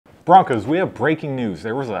Broncos, we have breaking news.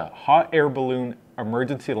 There was a hot air balloon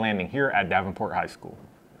emergency landing here at Davenport High School.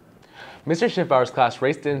 Mr. Schiffbauer's class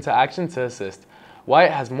raced into action to assist.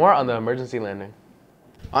 Wyatt has more on the emergency landing.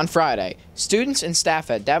 On Friday, students and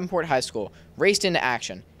staff at Davenport High School raced into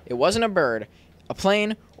action. It wasn't a bird, a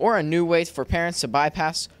plane, or a new way for parents to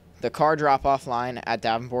bypass the car drop-off line at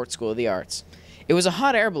Davenport School of the Arts. It was a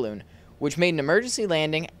hot air balloon, which made an emergency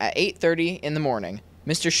landing at 8:30 in the morning.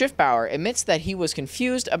 Mr. Schiffbauer admits that he was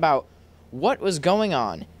confused about what was going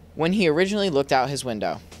on when he originally looked out his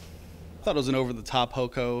window. I thought it was an over-the-top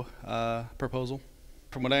HOCO proposal.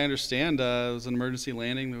 From what I understand, it was an emergency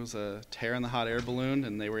landing. There was a tear in the hot air balloon,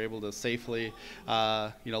 and they were able to safely,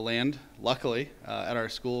 land, luckily, at our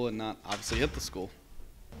school and not obviously hit the school.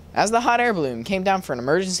 As the hot air balloon came down for an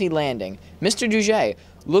emergency landing, Mr. Duget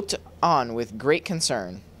looked on with great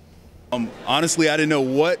concern. Honestly, I didn't know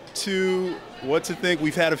what to think.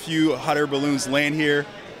 We've had a few hot air balloons land here,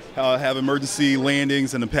 have emergency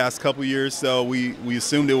landings in the past couple years, so we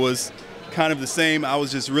assumed it was kind of the same. I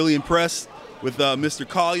was just really impressed with Mr.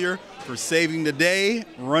 Collier for saving the day,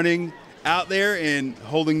 running out there and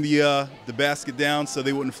holding the basket down so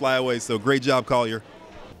they wouldn't fly away. So great job, Collier.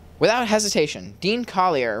 Without hesitation, Dean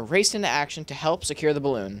Collier raced into action to help secure the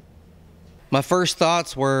balloon. My first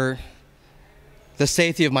thoughts were the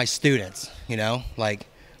safety of my students, like,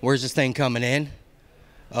 where's this thing coming in?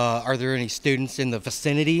 Are there any students in the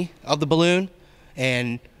vicinity of the balloon?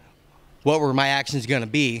 And what were my actions going to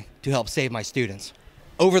be to help save my students?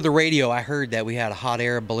 Over the radio, I heard that we had a hot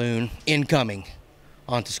air balloon incoming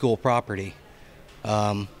onto school property.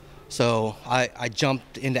 So I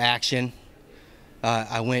jumped into action.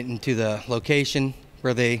 I went into the location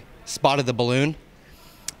where they spotted the balloon.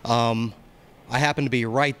 I happened to be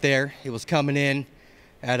right there. It was coming in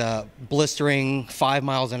at a blistering 5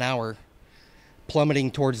 miles an hour,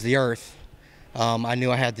 plummeting towards the earth. I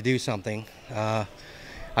knew I had to do something. I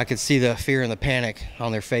could see the fear and the panic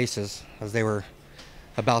on their faces as they were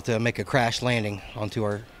about to make a crash landing onto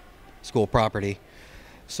our school property.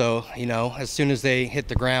 So, as soon as they hit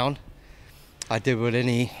the ground, I did what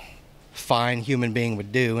any fine human being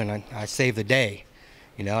would do, and I saved the day.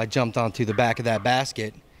 I jumped onto the back of that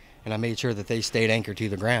basket, and I made sure that they stayed anchored to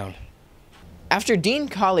the ground. After Dean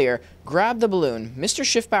Collier grabbed the balloon, Mr.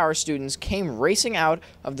 Schiffbauer's students came racing out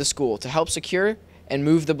of the school to help secure and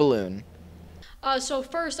move the balloon. So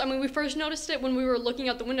first, we first noticed it when we were looking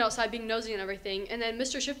out the window outside, being nosy and everything, and then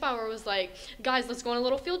Mr. Schiffbauer was like, guys, let's go on a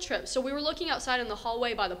little field trip. So we were looking outside in the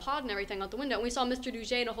hallway by the pod and everything out the window, and we saw Mr.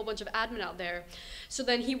 Duget and a whole bunch of admin out there. So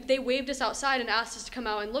then they waved us outside and asked us to come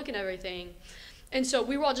out and look at everything. And so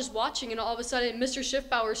we were all just watching, and all of a sudden, Mr.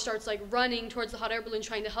 Schiffbauer starts running towards the hot air balloon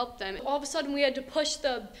trying to help them. All of a sudden, we had to push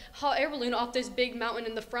the hot air balloon off this big mountain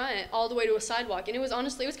in the front all the way to a sidewalk. And it was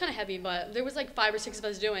honestly, it was kind of heavy, but there was 5 or 6 of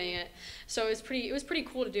us doing it. So it was pretty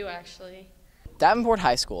cool to do, actually. Davenport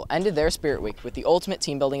High School ended their Spirit Week with the ultimate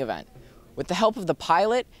team building event. With the help of the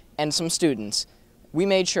pilot and some students, we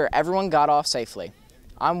made sure everyone got off safely.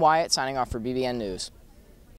 I'm Wyatt, signing off for BBN News.